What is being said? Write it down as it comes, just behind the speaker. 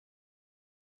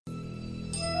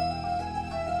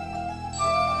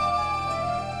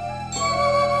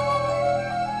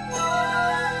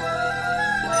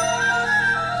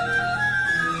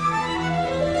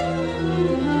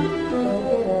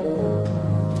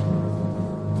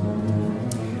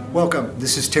Welcome,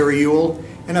 this is Terry Ewell,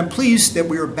 and I'm pleased that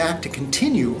we are back to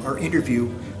continue our interview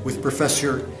with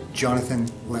Professor Jonathan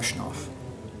Leshnoff.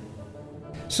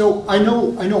 So I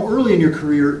know early in your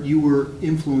career you were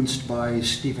influenced by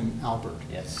Stephen Albert.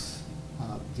 Yes.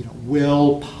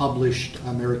 Well-published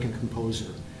American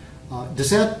composer. Does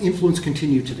that influence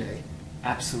continue today?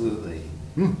 Absolutely.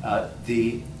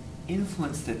 The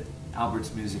influence that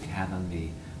Albert's music had on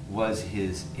me was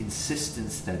his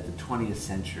insistence that the 20th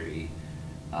century,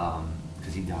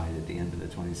 because he died at the end of the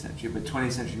 20th century, but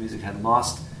 20th century music had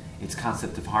lost its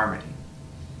concept of harmony.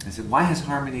 I said, why has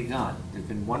harmony gone? There have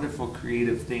been wonderful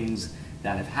creative things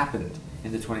that have happened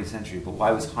in the 20th century, but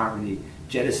why was harmony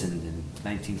jettisoned in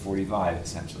 1945,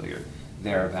 essentially, or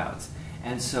thereabouts?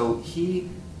 And so he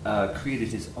created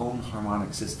his own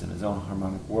harmonic system, his own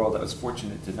harmonic world. I was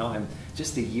fortunate to know him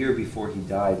just a year before he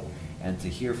died and to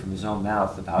hear from his own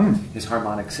mouth about his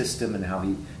harmonic system and how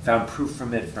he found proof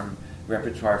from it from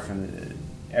repertoire from the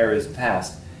eras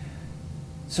past.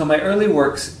 So my early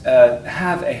works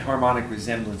have a harmonic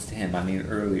resemblance to him, I mean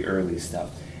early stuff.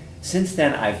 Since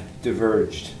then I've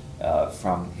diverged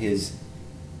from his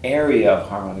area of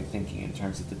harmonic thinking in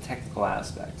terms of the technical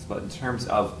aspects, but in terms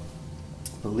of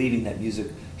believing that music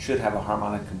should have a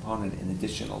harmonic component in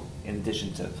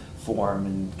addition to form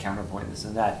and counterpoint, this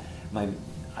and that.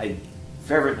 I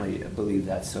fervently believe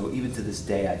that, so even to this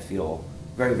day I feel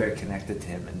very, very connected to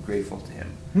him and grateful to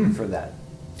him for that.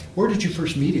 Where did you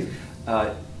first meet him?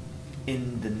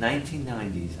 In the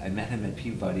 1990s, I met him at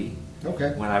Peabody.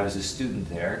 Okay. When I was a student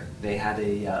there. They had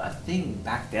a thing,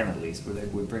 back then at least, where they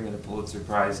would bring in a Pulitzer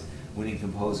Prize winning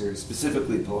composer,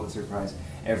 specifically Pulitzer Prize,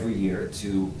 every year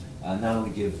to not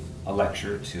only give a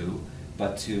lecture to,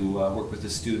 but to work with the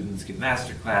students, give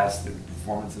master class, the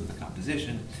performance of the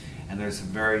composition. And there's some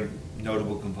very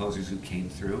notable composers who came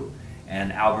through,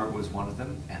 and Albert was one of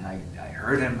them. And I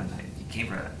heard him, and he came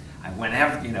from. I went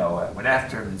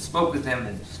after him and spoke with him,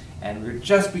 and we were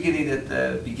just at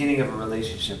the beginning of a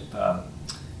relationship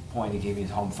point. He gave me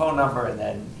his home phone number, and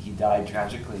then he died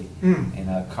tragically in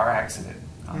a car accident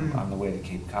on the way to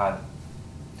Cape Cod.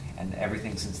 And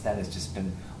everything since then has just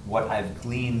been what I've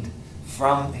gleaned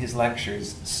from his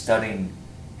lectures, studying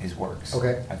his works.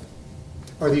 Okay.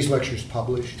 Are these lectures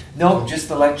published? No, just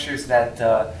the lectures that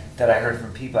I heard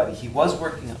from Peabody. He was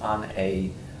working on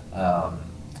a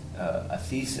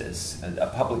thesis, a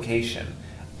publication,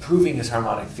 proving his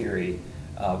harmonic theory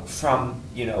from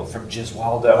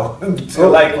Gesualdo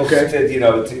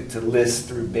to Liszt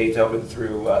through Beethoven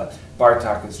through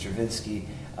Bartók and Stravinsky,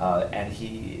 and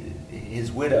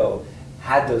his widow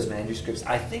had those manuscripts.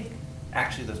 I think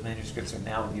actually those manuscripts are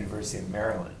now in the University of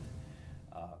Maryland.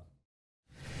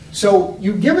 So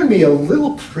you've given me a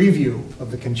little preview of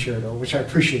the concerto, which I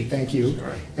appreciate, thank you.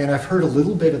 Sure. And I've heard a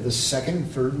little bit of the second and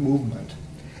third movement.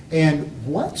 And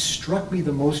what struck me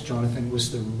the most, Jonathan,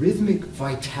 was the rhythmic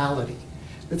vitality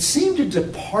that seemed to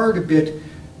depart a bit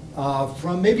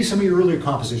from maybe some of your earlier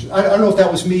compositions. I don't know if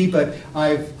that was me, but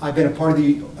I've been a part of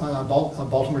the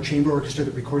Baltimore Chamber Orchestra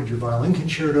that recorded your violin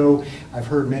concerto. I've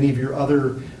heard many of your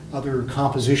other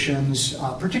compositions,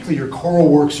 particularly your choral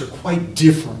works, are quite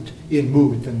different in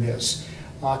mood than this.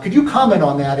 Could you comment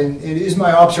on that, and is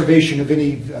my observation of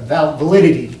any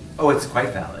validity? Oh, it's quite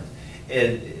valid.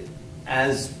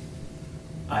 As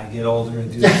I get older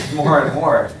and do this more and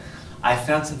more, I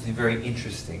found something very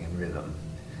interesting in rhythm.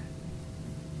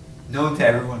 Known to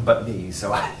everyone but me,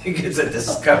 so I think it's a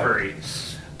discovery.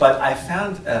 But I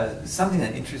found something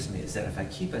that interests me is that if I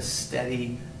keep a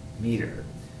steady meter,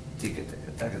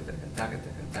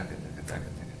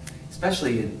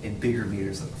 especially in bigger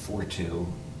meters like 4/2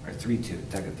 or 3/2,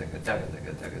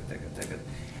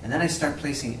 and then I start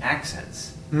placing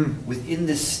accents within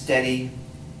this steady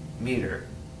meter,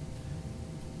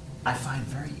 I find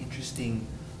very interesting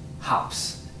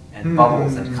hops and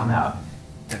bubbles that come out.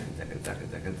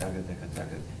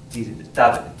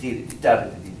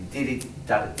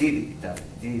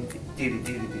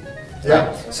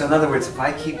 Yeah. So in other words, if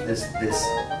I keep this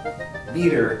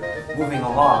meter moving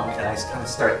along and I kind of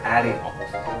start adding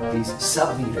these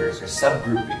sub-meters or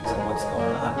sub-groupings on what's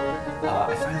going on,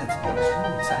 I find that to be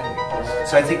extremely exciting.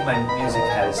 So I think my music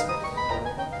has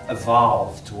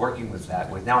evolved to working with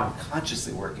that. Now I'm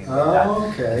consciously working with that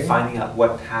and finding out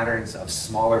what patterns of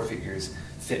smaller figures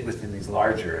fit within these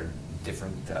larger and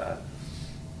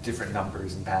different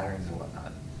numbers and patterns and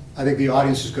whatnot. I think the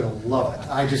audience is going to love it.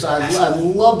 I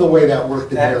love the way that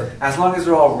worked in there. As long as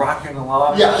they're all rocking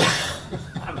along, yeah.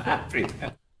 I'm happy.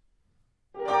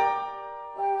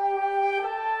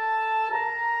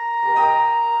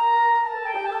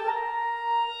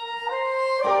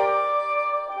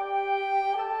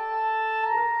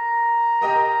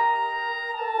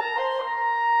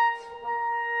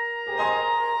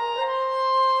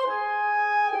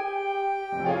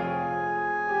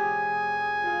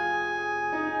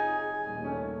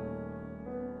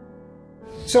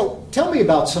 So tell me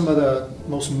about some of the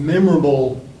most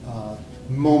memorable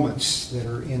moments that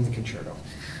are in the concerto.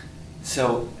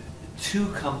 So two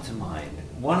come to mind.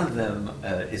 One of them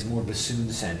is more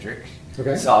bassoon-centric.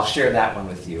 Okay. So I'll share that one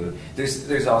with you.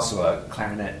 There's also a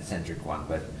clarinet-centric one,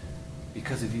 but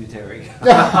because of you, Terry,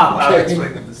 I'll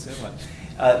explain the bassoon one.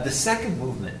 The second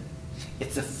movement,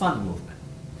 it's a fun movement.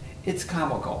 It's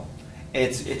comical.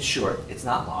 It's short. It's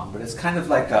not long, but it's kind of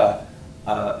like a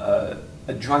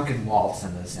drunken waltz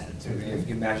in a sense. Or if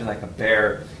you imagine like a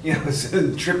bear,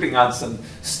 tripping on some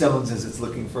stones as it's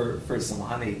looking for some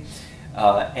honey.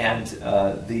 And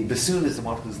the bassoon is the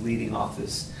one who's leading off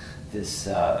this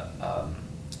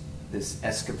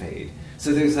escapade.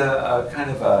 So there's a kind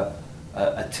of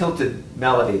a tilted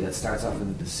melody that starts off in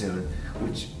the bassoon,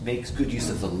 which makes good use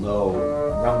of the low,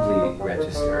 rumbly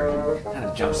register, kind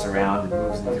of jumps around and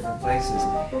moves in different places.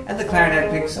 And the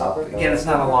clarinet picks up. Again, it's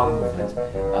not a long movement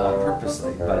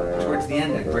purposely, but towards the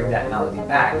end I bring that melody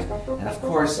back. And of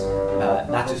course,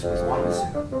 not just with one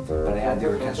bassoon, but I add the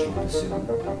orchestral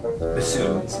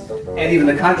bassoons, and even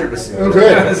the contrabassoon.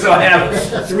 Okay. So I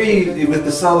have three, with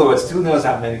the soloist, who knows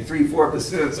how many, 3, 4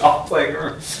 bassoons, all playing,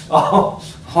 all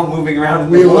moving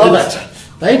around. We love it.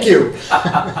 Thank you.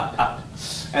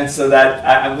 And so that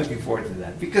I'm looking forward to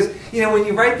that, because when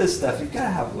you write this stuff, you've got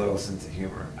to have a little sense of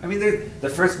humor. I mean, the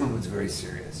first movement's very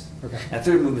serious, okay. And the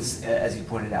third movement's, as you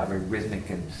pointed out, very rhythmic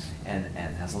and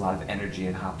has a lot of energy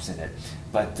and hops in it.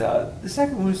 But the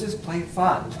second movement's just plain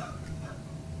fun.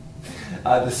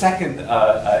 The second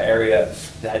area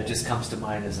that just comes to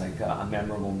mind as like a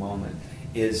memorable moment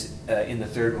is in the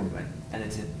third movement, and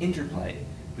it's an interplay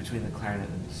between the clarinet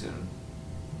and the bassoon.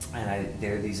 And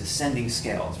there are these ascending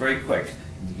scales, very quick.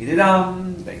 And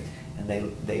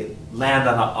they land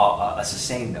on a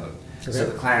sustain note. Okay. So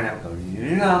the clarinet will go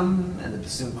and the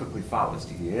bassoon quickly follows.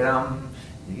 And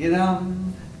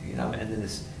then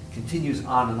this continues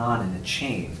on and on in a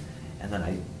chain. And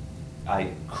then I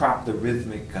crop the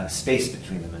rhythmic space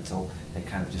between them until they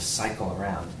kind of just cycle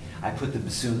around. I put the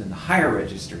bassoon in the higher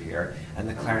register here, and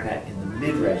the clarinet in the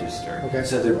mid-register, okay.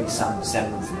 So there'd be some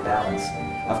semblance of balance.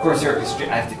 Of course, I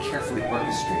have to carefully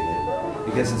orchestrate it,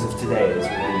 because as of today, as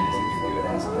we're doing this interview, it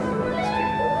hasn't been orchestrated.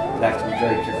 But I have to be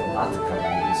very careful not to cover the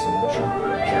bassoon,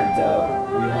 and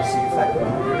we will see if that can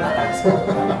work or not.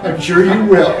 I'm sure you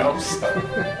will. I hope so.